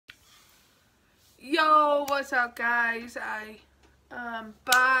Yo, what's up guys? I am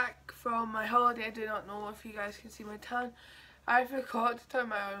back from my holiday. I do not know if you guys can see my tan. I forgot to turn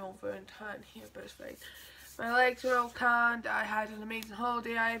my arm over and tan here, but it's fine. My legs are all tanned. I had an amazing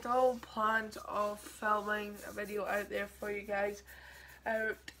holiday. I had all plans of filming a video out there for you guys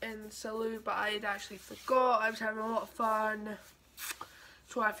out in Salou, but I had actually forgot. I was having a lot of fun,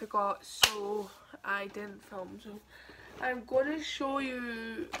 so I forgot, so I didn't film. So I'm going to show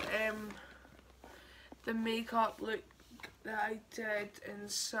you the makeup look that I did in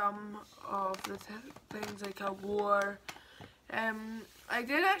some of the things like I wore. I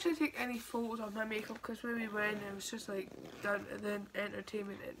didn't actually take any photos of my makeup because when we went it was just like down to the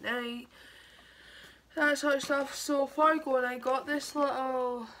entertainment at night, that sort of stuff. So before I go on, I got this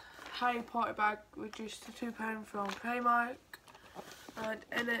little Harry Potter bag reduced to £2 from Primark, and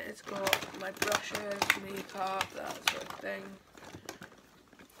in it it's got my brushes, makeup, that sort of thing.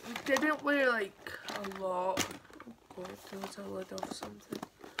 I didn't wear like a lot. Oh god, there was a lid of something.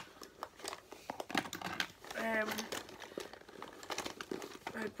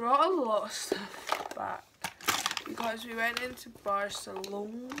 I brought a lot of stuff back because we went into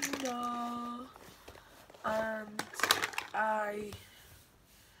Barcelona and I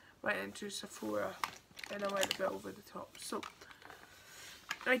went into Sephora and I went a bit over the top. So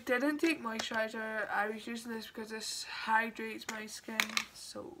I didn't take moisturiser. I was using this because this hydrates my skin,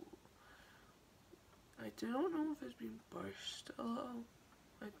 so I do not know if it's been burst a little.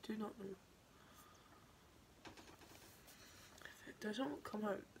 I do not know. If it doesn't come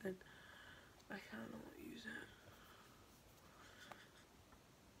out, then I cannot use it.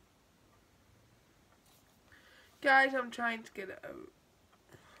 Guys, I'm trying to get it out.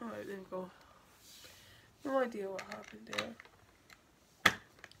 Alright, there we go. No idea what happened there.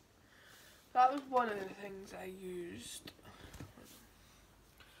 That was one of the things I used.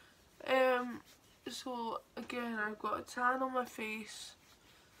 So again, I've got a tan on my face.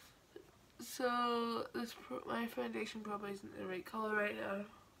 So this my foundation probably isn't the right colour right now.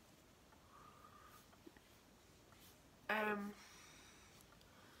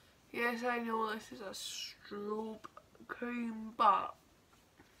 Yes, I know this is a strobe cream, but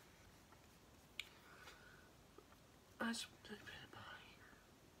that's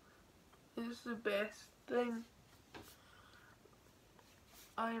this is the best thing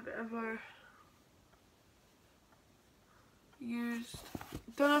I've ever used.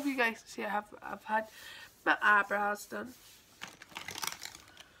 Don't know if you guys can see, I've had my eyebrows done.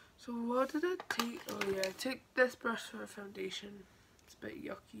 So what did I take? Oh yeah, I took this brush for a foundation. It's a bit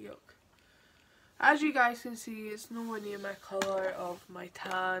yucky. As you guys can see, it's nowhere near my colour of my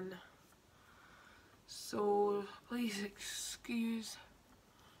tan, so please excuse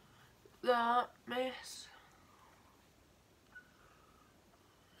that mess.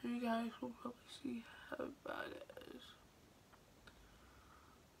 You guys will probably see how bad it is.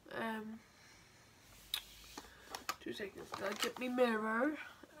 2 seconds. I get my mirror.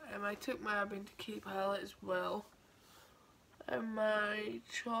 I took my Urban Decay palette as well. And my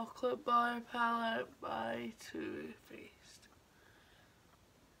chocolate bar palette by Too Faced.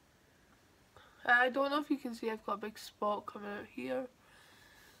 I don't know if you can see, I've got a big spot coming out here.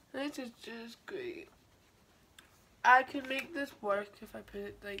 This is just great. I can make this work if I put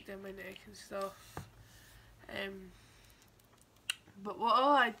it like down my neck and stuff. But what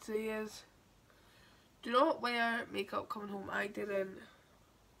all I'd say is, do not wear makeup coming home. I didn't,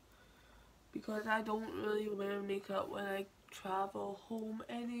 because I don't really wear makeup when I travel home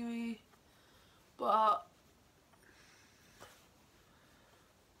anyway. But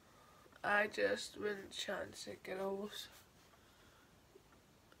I just wouldn't chance it, girls.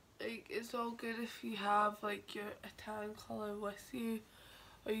 Like, it's all good if you have like a tan colour with you,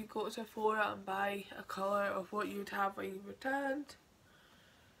 or you go to Sephora and buy a colour of what you'd have when you were tanned.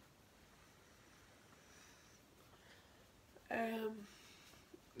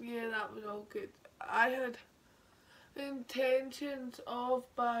 Yeah, that was all good. I had intentions of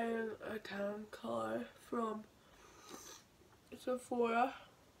buying a tan colour from Sephora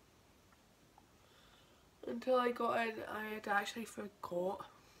until I got in. I had actually forgot.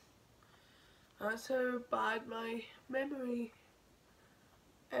 That's how bad my memory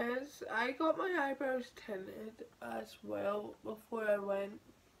is. I got my eyebrows tinted as well before I went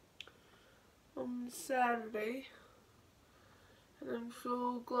on Saturday, and I'm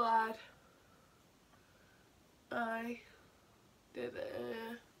so glad I did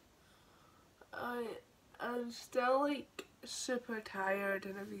it. I'm still like super tired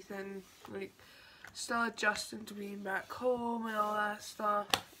and everything, like still adjusting to being back home and all that stuff.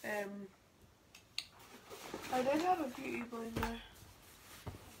 I did have a beauty blender.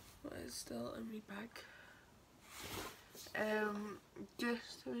 What is it's still in my bag.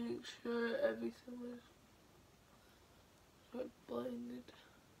 Just to make sure everything was quite blended.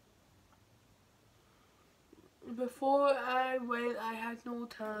 Before I went, I had no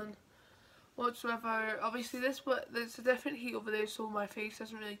tan whatsoever. Obviously there's a different heat over there, so my face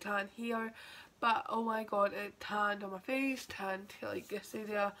doesn't really tan here, but oh my god, it tanned on my face, tanned like this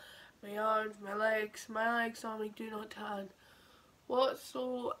area, my arms, my legs normally do not tan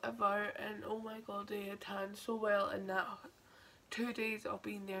whatsoever, and oh my god, they had tanned so well in that 2 days of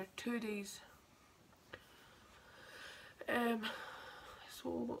being there, 2 days.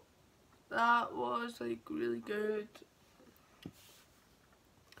 So that was like really good.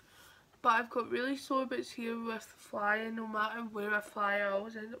 But I've got really sore bits here with flying. No matter where I fly, I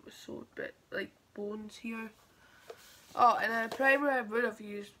always end up with sore bit like bones here. Oh, and a primer I would have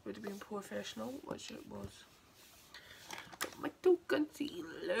used would have been Professional, which it was. But my two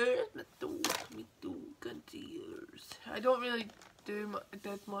concealers, my two concealers. I don't really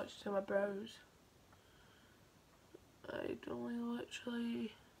did much to my brows. I only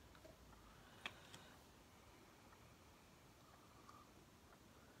literally.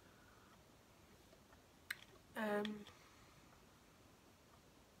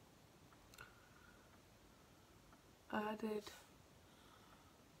 Added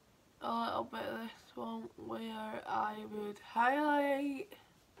a little bit of this one where I would highlight,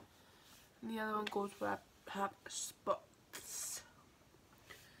 and the other one goes where I have spots.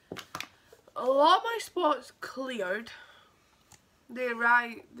 A lot of my spots cleared. They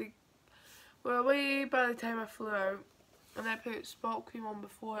were away by the time I flew out, and I put spot cream on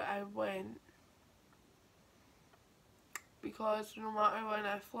before I went, because no matter when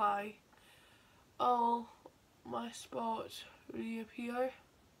I fly, all my spots reappear.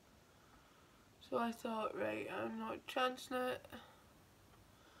 So I thought, right, I'm not chancing it,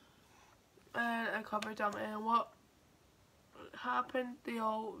 and I covered them, and what happened, they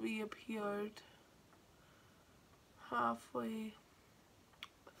all reappeared halfway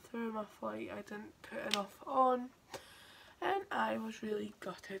through my flight. I didn't put enough on, and I was really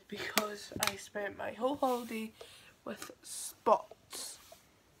gutted because I spent my whole holiday with spots.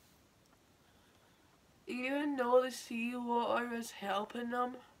 Even though the sea water was helping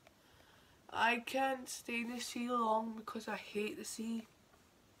them, I can't stay in the sea long because I hate the sea.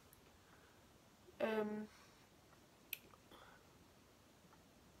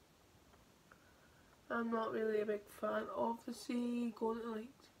 I'm not really a big fan of the sea, going to like,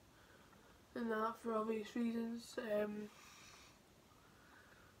 and that for obvious reasons.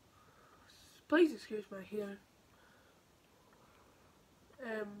 Please excuse my hair.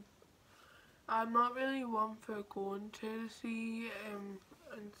 I'm not really one for going to the sea and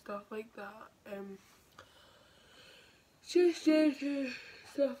stuff like that. Just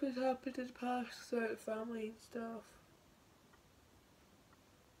stuff has happened in the past throughout family and stuff.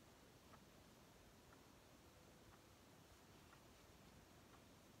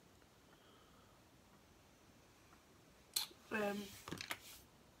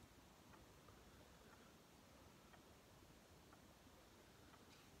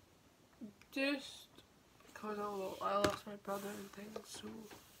 Just because I lost my brother and things, so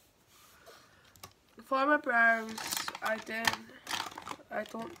for my brows, I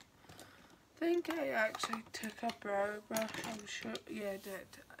don't think I actually took a brow brush, I'm sure, yeah I did,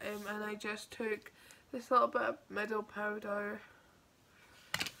 and I just took this little bit of middle powder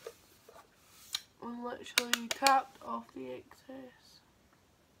and literally tapped off the excess.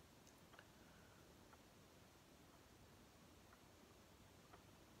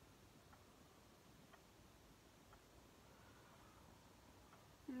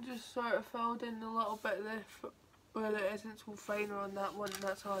 Just sort of filled in a little bit there where it isn't so finer on that one, and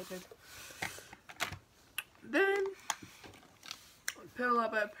that's all I did. Then put a little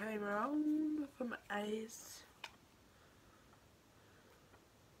bit of primer on for my eyes.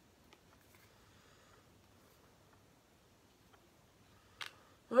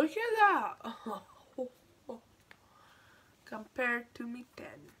 Look at that! Compared to me 10.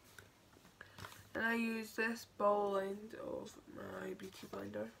 And I use this ball end of my beauty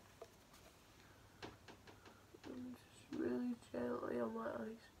blender. And just really gently on my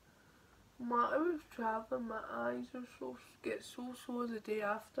eyes. No matter with travelling, my eyes are get so sore the day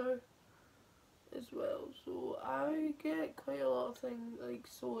after as well. So I get quite a lot of things like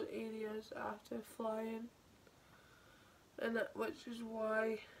sore areas after flying, and which is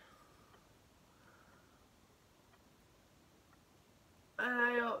why.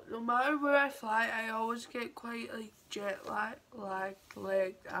 And no matter where I fly, I always get quite like jet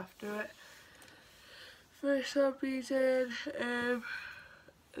lagged after it for some reason.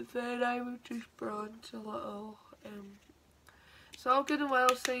 and then I would just bronze a little. It's all good and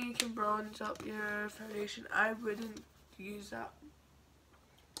well saying you can bronze up your foundation. I wouldn't use that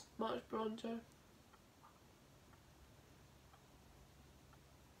much bronzer.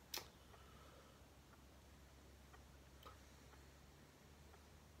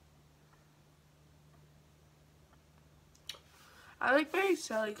 I look very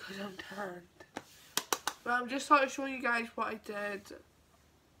silly because I'm tanned. But I'm just sort of showing you guys what I did.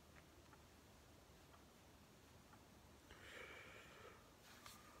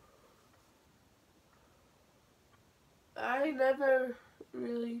 I never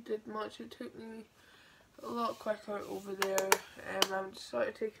really did much. It took me a lot quicker over there. I'm just sort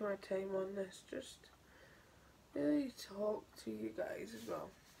of taking my time on this. Just really talk to you guys as well.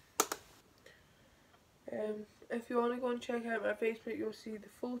 If you want to go and check out my Facebook, you'll see the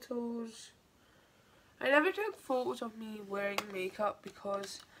photos. I never took photos of me wearing makeup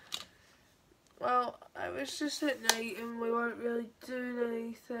because, well, I was just at night and we weren't really doing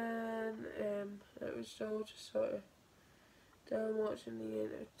anything. It was all just sort of down watching the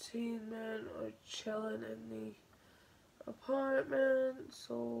entertainment or chilling in the apartment,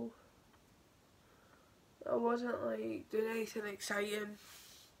 so I wasn't like doing anything exciting.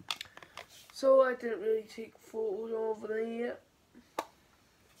 So I didn't really take photos over there.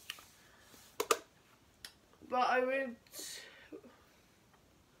 But I would,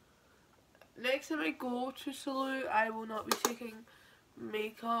 next time I go to salute, I will not be taking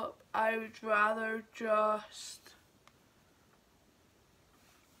makeup. I would rather just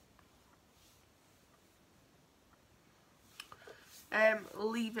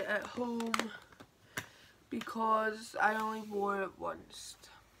leave it at home because I only wore it once.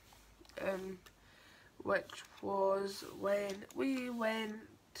 Which was when we went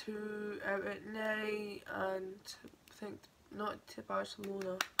out at night and I think not to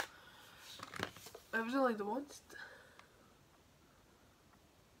Barcelona. It was only the once.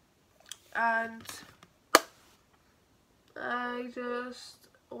 And I just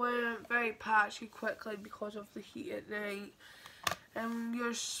went very patchy quickly because of the heat at night. And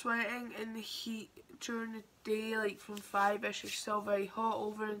you're sweating in the heat during the day, like from 5ish, it's still very hot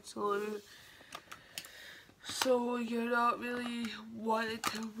over in Salou. So you're not really wanting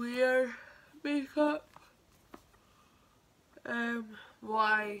to wear makeup. Well,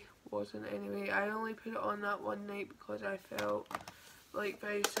 I wasn't anyway. I only put it on that one night because I felt like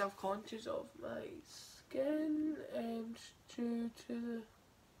very self-conscious of my skin, due to the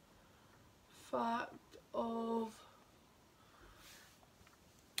fact of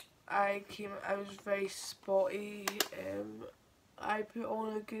I was very spotty. I put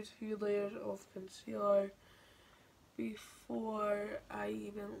on a good few layers of concealer before I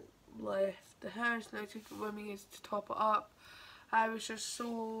even left the house, and I took it with me to top it up. I was just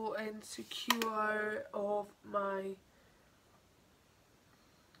so insecure of my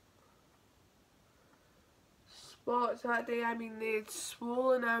spots that day. I mean, they'd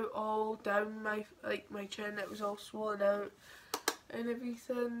swollen out all down my chin. It was all swollen out and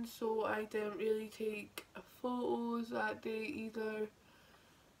everything, so I didn't really take photos that day either.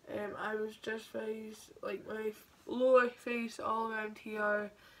 I was just very, like, my lower face all around here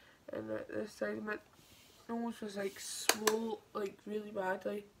and at this side of my nose was like swollen, like really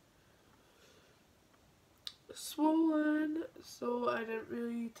badly swollen, so I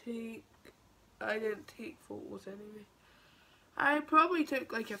didn't take photos anyway. I probably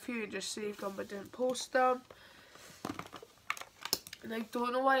took like a few and just saved them but didn't post them. And I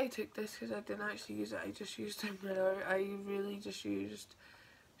don't know why I took this because I didn't actually use it. I just used a mirror. I really just used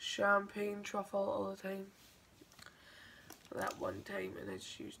champagne truffle all the time. That one time, and I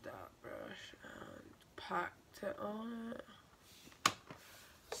just used that brush and packed it on it.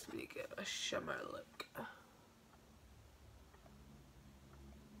 Just make it a shimmer look.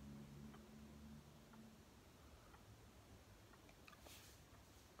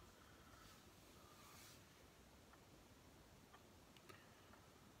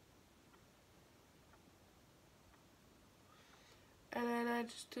 And then I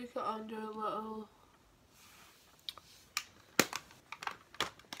just took it under a little.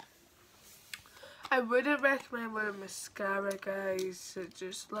 I wouldn't recommend wearing mascara, guys. It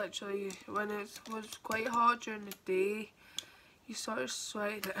just literally, when it was quite hot during the day, you sort of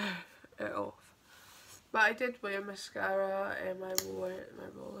sweat it off. But I did wear mascara and I wore it in my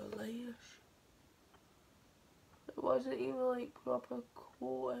roller layers. It wasn't even like proper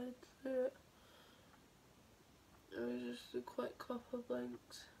coated through it. It was just a quick couple of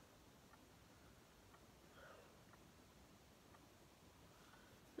blinks.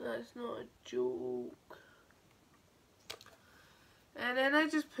 That's not a joke. And then I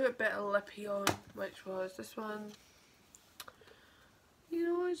just put a bit of lippy on, which was this one. You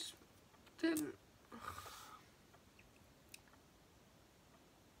know, I just didn't.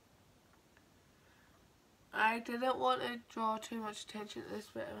 I didn't want to draw too much attention to this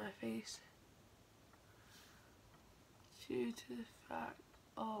bit of my face, due to the fact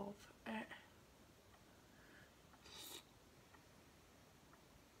of it.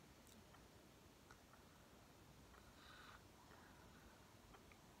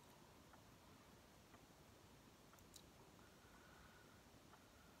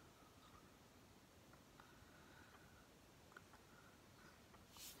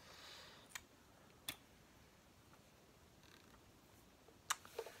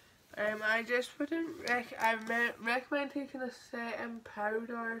 I just wouldn't recommend taking a setting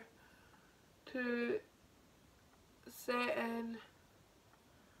powder to set in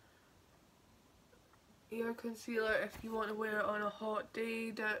your concealer if you want to wear it on a hot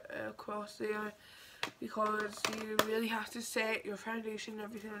day across there, because you really have to set your foundation and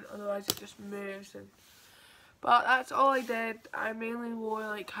everything, otherwise it just moves. But that's all I did. I mainly wore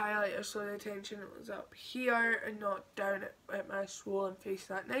like highlighter so the attention was up here and not down at my swollen face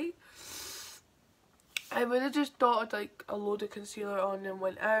that night. I would have just dotted like a load of concealer on and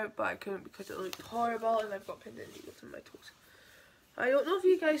went out, but I couldn't because it looked horrible, and I've got pins and needles in my toes. I don't know if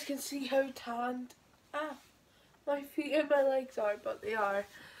you guys can see how tanned my feet and my legs are, but they are.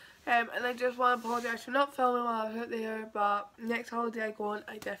 And I just want to apologise for not filming while I was out there, but next holiday I go on,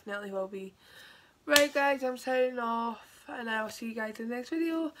 I definitely will be. Right guys, I'm signing off, and I will see you guys in the next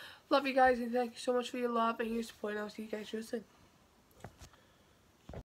video. Love you guys, and thank you so much for your love and your support, and I'll see you guys real soon.